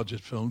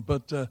low-budget films,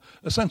 but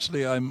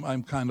essentially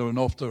I'm kind of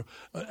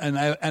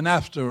an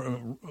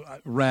after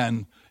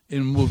ran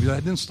in movies.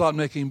 I didn't start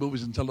making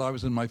movies until I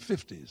was in my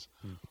 50s.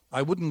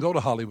 I wouldn't go to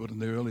Hollywood in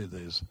the early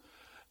days.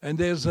 And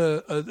there's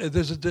a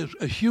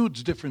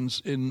huge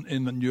difference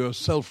in your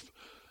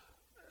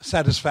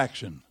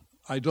self-satisfaction.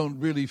 I don't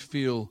really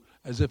feel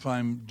as if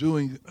I'm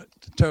doing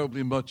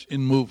terribly much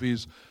in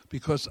movies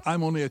because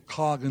I'm only a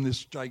cog in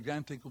this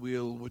gigantic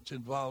wheel which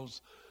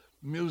involves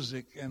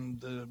music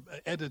and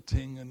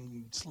editing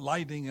and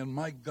lighting and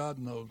my God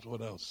knows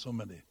what else, so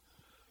many.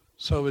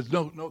 So it's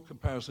no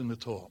comparison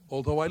at all,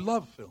 although I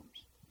love films.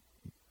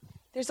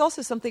 There's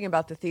also something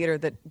about the theater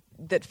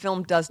that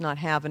film does not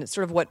have, and it's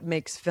sort of what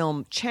makes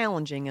film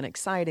challenging and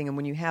exciting. And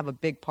when you have a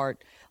big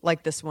part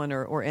like this one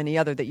or any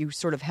other that you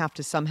sort of have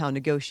to somehow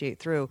negotiate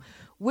through,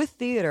 with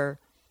theater,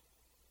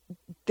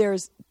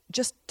 there's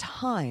just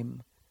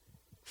time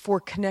for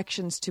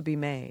connections to be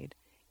made.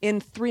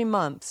 In 3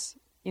 months,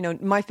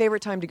 my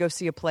favorite time to go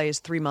see a play is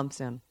 3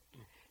 months in,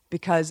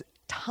 because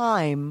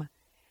time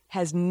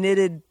has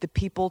knitted the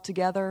people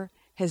together,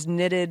 has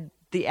knitted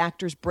the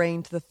actor's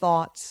brain to the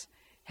thoughts,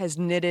 has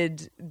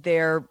knitted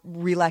their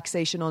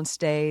relaxation on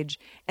stage,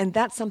 and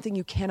that's something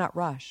you cannot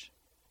rush.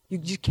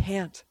 You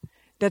can't.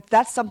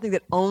 That's something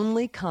that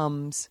only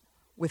comes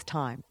with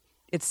time.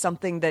 It's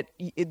something that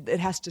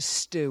it has to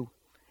stew,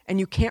 and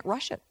you can't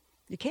rush it.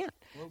 You can't.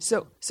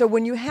 So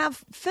when you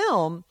have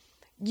film,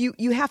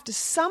 you have to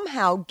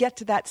somehow get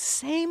to that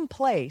same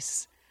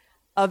place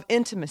of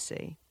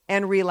intimacy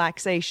and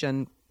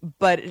relaxation,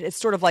 but it's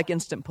sort of like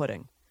instant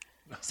pudding.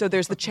 So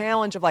there's the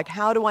challenge of, like,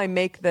 how do I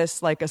make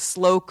this like a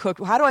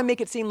slow-cooked... How do I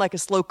make it seem like a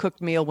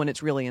slow-cooked meal when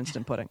it's really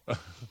instant pudding? Well,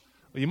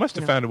 you must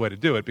have found a way to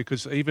do it,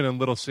 because even in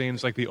little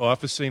scenes like the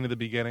office scene at the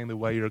beginning, the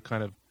way you're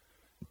kind of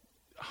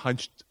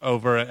hunched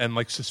over and,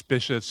 like,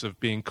 suspicious of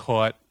being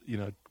caught,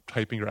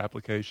 typing your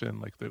application,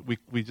 like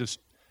we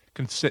just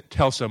can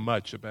tell so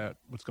much about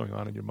what's going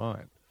on in your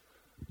mind.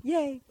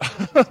 Yay.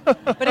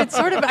 But it's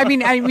sort of,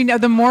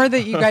 the more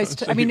that you guys,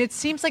 it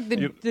seems like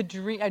the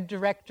dream,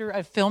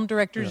 a film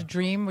director's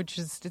dream, which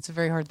is, it's a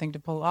very hard thing to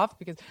pull off,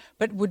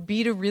 but would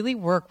be to really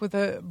work with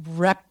a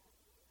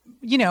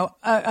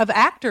of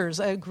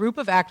actors, a group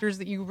of actors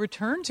that you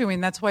return to.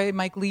 And that's why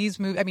Mike Leigh's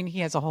movie,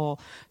 he has a whole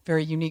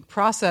very unique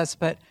process,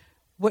 but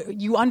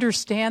you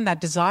understand that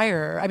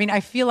desire. I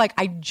feel like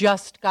I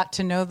just got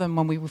to know them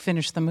when we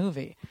finished the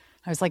movie.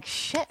 I was like,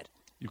 shit.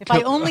 If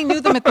I only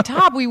knew them at the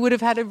top, we would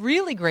have had a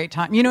really great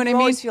time. You know what I mean?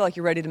 You always feel like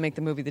you're ready to make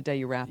the movie the day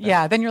you wrap it.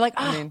 Yeah, then you're like,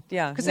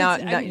 yeah.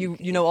 Now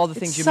you know all the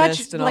things you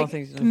missed and all the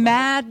things you didn't.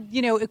 Mad,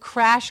 a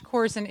crash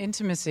course in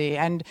intimacy,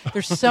 and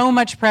there's so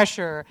much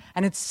pressure,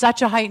 and it's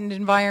such a heightened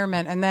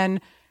environment, and then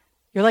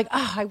you're like,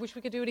 I wish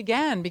we could do it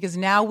again, because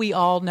now we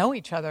all know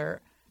each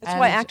other. That's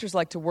why actors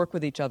like to work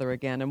with each other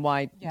again,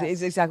 and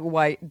it's exactly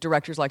why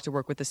directors like to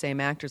work with the same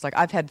actors. Like,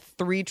 I've had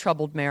 3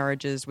 troubled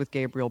marriages with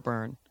Gabriel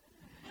Byrne.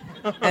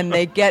 And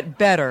they get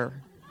better.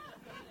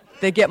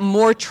 They get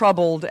more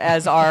troubled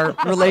as our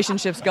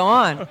relationships go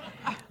on.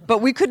 But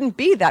we couldn't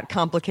be that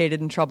complicated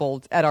and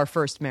troubled at our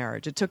first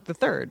marriage. It took the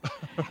third.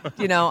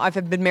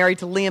 I've been married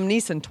to Liam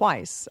Neeson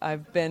twice.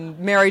 I've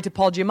been married to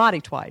Paul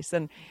Giamatti twice.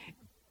 And,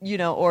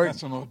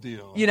 that's an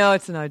ordeal.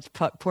 It's an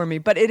ordeal. Poor me.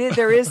 But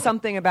there is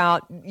something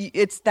about,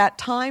 it's that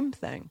time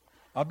thing.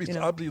 I'll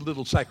be a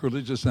little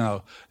sacrilegious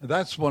now.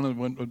 That's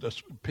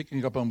just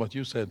picking up on what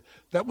you said.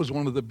 That was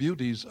one of the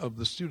beauties of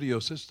the studio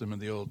system in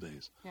the old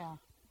days. Yeah.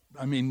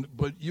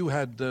 But you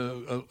had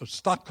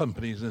stock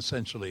companies,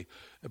 essentially,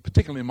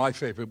 particularly my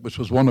favorite, which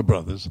was Warner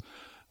Brothers.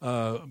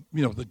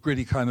 The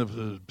gritty kind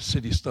of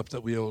city stuff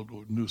that we all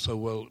knew so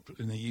well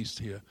in the East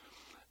here.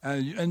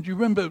 And you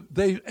remember,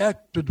 they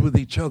acted with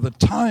each other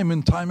time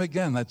and time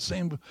again, that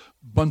same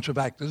bunch of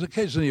actors.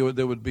 Occasionally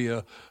there would be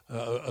a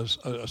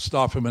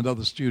star from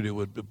another studio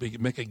would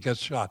make a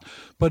guest shot.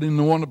 But in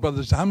the Warner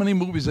Brothers, how many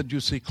movies did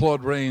you see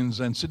Claude Rains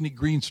and Sidney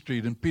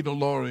Greenstreet and Peter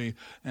Lorre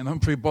and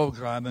Humphrey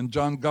Bogart and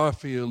John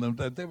Garfield? And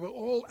they were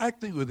all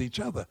acting with each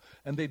other.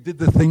 And they did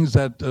the things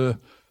that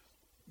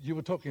you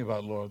were talking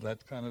about, Laura,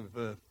 that kind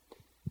of...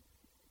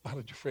 how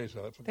did you phrase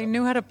that? They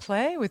knew how to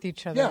play with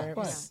each other. Yeah,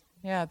 right.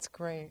 Yeah, it's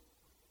great.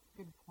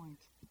 Good point.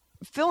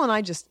 Phil and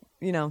I just,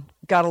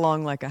 got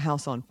along like a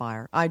house on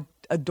fire. I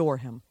adore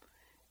him,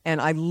 and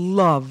I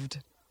loved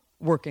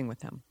working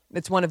with him.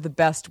 It's one of the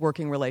best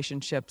working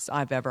relationships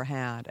I've ever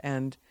had,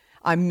 and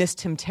I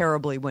missed him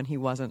terribly when he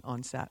wasn't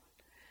on set.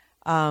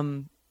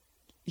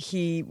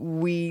 His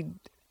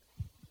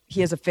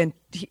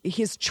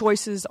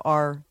choices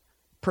are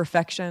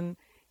perfection.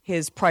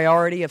 His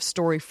priority of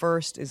story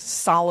first is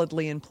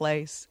solidly in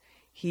place.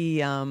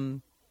 He's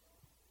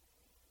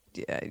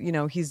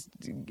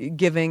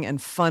giving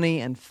and funny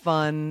and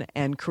fun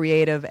and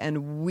creative,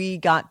 and we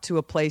got to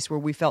a place where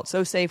we felt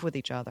so safe with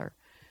each other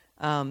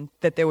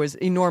that there was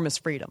enormous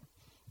freedom.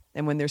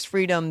 And when there's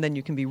freedom, then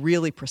you can be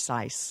really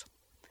precise.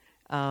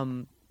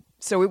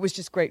 So it was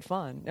just great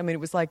fun. It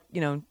was like,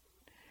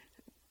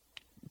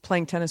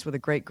 playing tennis with a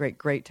great, great,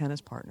 great tennis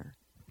partner.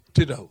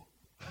 Ditto.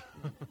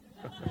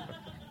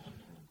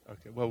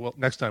 Okay, well,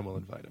 next time we'll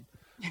invite him.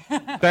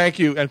 Thank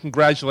you, and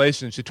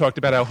congratulations. You talked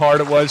about how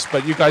hard it was,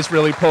 but you guys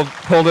really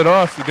pulled it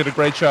off. You did a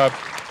great job.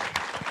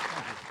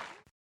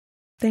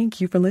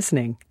 Thank you for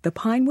listening. The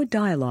Pinewood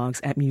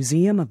Dialogues at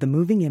Museum of the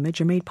Moving Image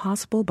are made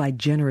possible by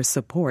generous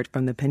support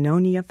from the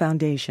Pannonia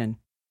Foundation.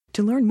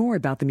 To learn more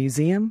about the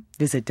museum,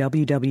 visit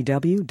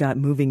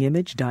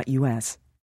www.movingimage.us.